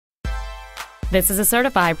This is a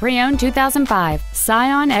certified pre-owned 2005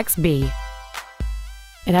 Scion XB.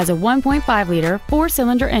 It has a 1.5-liter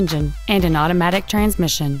four-cylinder engine and an automatic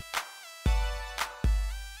transmission.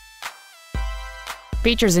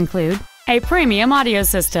 Features include a premium audio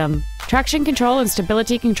system, traction control and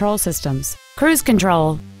stability control systems, cruise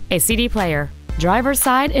control, a CD player, driver's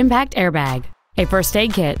side impact airbag, a first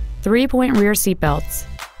aid kit, 3-point rear seat belts,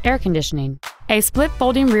 air conditioning, a split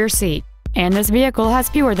folding rear seat, and this vehicle has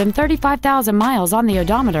fewer than 35,000 miles on the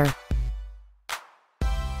odometer.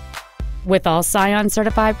 With all Scion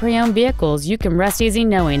certified pre-owned vehicles, you can rest easy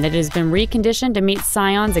knowing that it has been reconditioned to meet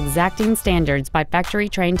Scion's exacting standards by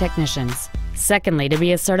factory-trained technicians. Secondly, to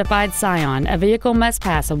be a certified Scion, a vehicle must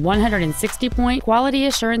pass a 160-point quality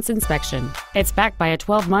assurance inspection. It's backed by a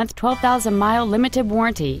 12-month, 12,000-mile limited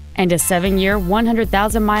warranty and a 7-year,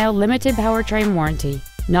 100,000-mile limited powertrain warranty,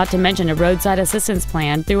 not to mention a roadside assistance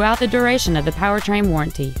plan throughout the duration of the powertrain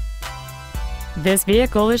warranty. This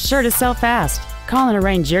vehicle is sure to sell fast. Call and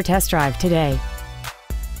arrange your test drive today.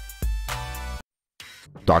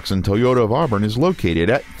 Doxon Toyota of Auburn is located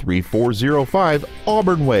at 3405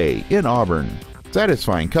 Auburn Way in Auburn,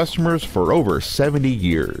 satisfying customers for over 70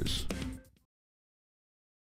 years.